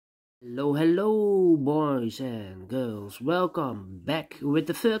Hello, hello, boys and girls. Welcome back with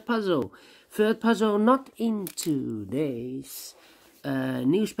the third puzzle. Third puzzle not in today's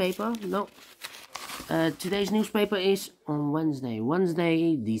newspaper. No. Today's newspaper is on Wednesday,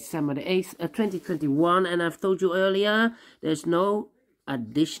 December the 8th, 2021. And I've told you earlier, there's no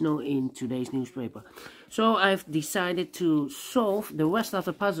additional in today's newspaper. So I've decided to solve the rest of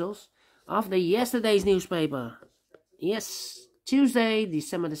the puzzles of the yesterday's newspaper. Yes. Tuesday,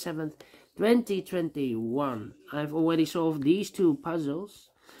 December the 7th, 2021. I've already solved these two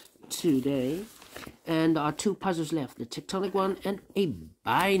puzzles today. And there are two puzzles left. The tectonic one and a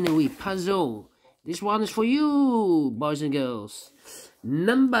binary puzzle. This one is for you, boys and girls.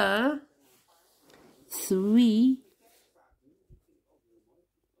 Number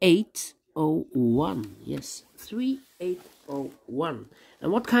 3801. Yes, 3801.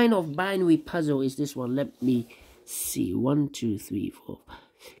 And what kind of binary puzzle is this one? Let me see. 1, 2, 3, 4, 5,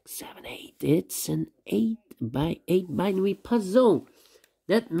 6, 7, 8. It's an 8 by 8 binary puzzle.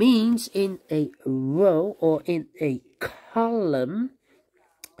 That means in a row or in a column,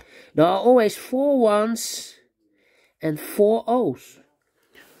 there are always 4 ones and 4 O's.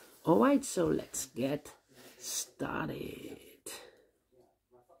 Alright, so let's get started.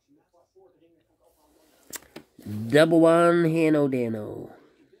 Double one, here no there no.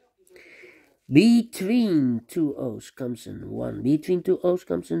 Between 2 O's comes in 1. Between 2 O's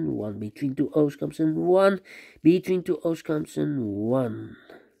comes in 1. Between 2 O's comes in 1. Between 2 O's comes in 1.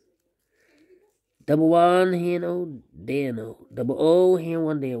 Double one, here no, there no. Double O, here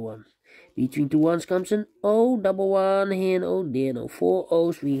 1, there 1. Between 2 ones comes in O. Double one, here no, there no. 4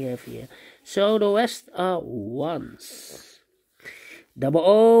 O's we have here. So the rest are ones. Double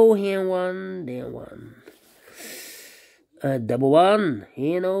O, here 1, there 1. Double one,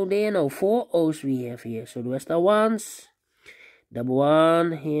 here no, there no. 4 O's we have here, so the rest are ones. Double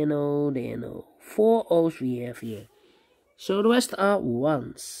one, here no, there no. 4 O's we have here, so the rest are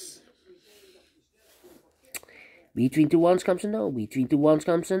ones. Between 2 ones comes an O. Between 2 ones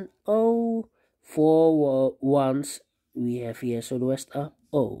comes an O. 4 ones we have here, so the rest are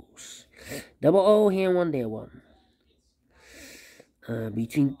O's. Double O, here 1, there 1.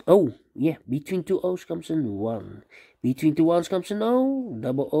 Between 2 O's comes in 1. Between 2 ones comes an O.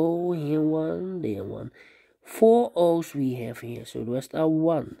 Double O, here 1, there 1. 4 O's we have here, so the rest are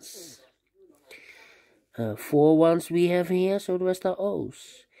ones. 4 ones we have here, so the rest are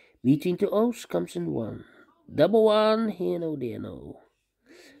O's. Between 2 O's comes in 1. Double one, here no, there no.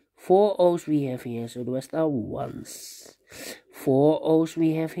 4 O's we have here, so the rest are ones. 4 O's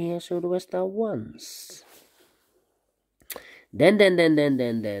we have here, so the rest are ones. Then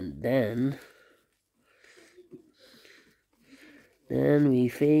we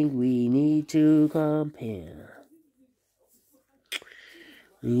think we need to compare.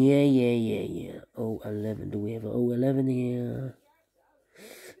 Yeah. O11. Do we have an O11 here?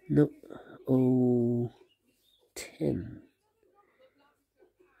 No. O10.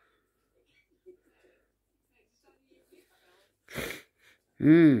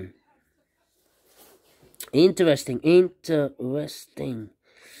 Interesting.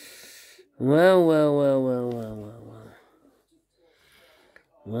 Well.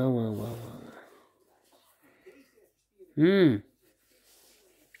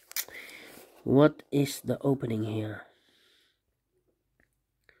 What is the opening here?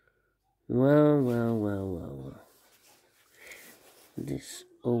 Well. This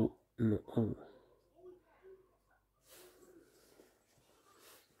no.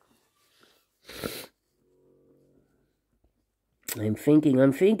 I'm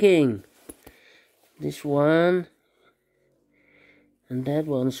thinking. This one and that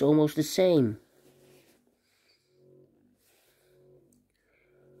one is almost the same.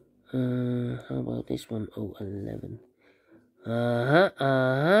 How about this one? O11.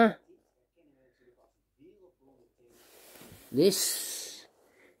 This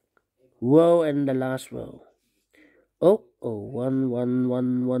row and the last row. 1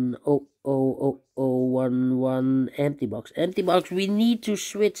 1 empty box. We need to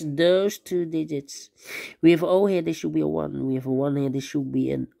switch those 2 digits. We have O here, this should be a 1. We have a 1 here, this should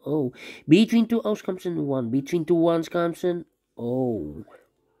be an O. Between 2 O's comes in 1. Between 2 ones comes in O.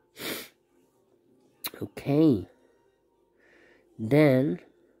 Okay. Then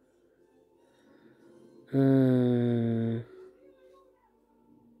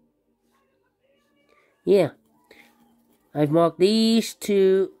yeah, I've marked these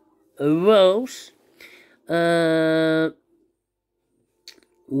 2 rows. 1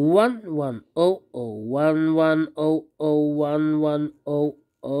 1 0 0 1 1 0 0 1 1 0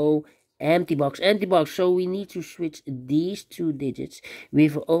 0 Empty box. So we need to switch these 2 digits. We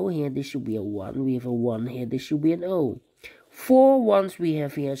have an O here, this should be a 1. We have a 1 here, this should be an O. 4 ones we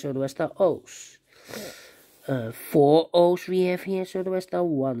have here, so the rest are O's. 4 O's we have here, so the rest are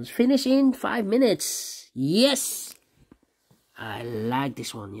 1s. Finish in 5 minutes. Yes! I like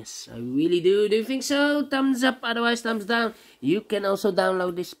this one, yes, I really do. Do you think so? Thumbs up, otherwise thumbs down. You can also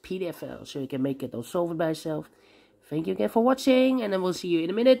download this PDF file, so you can make it or solve it by yourself. Thank you again for watching, and then we'll see you in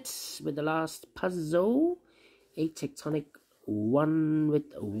a minute with the last puzzle. A tectonic one with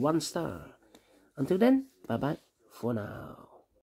 1 star. Until then, bye-bye for now.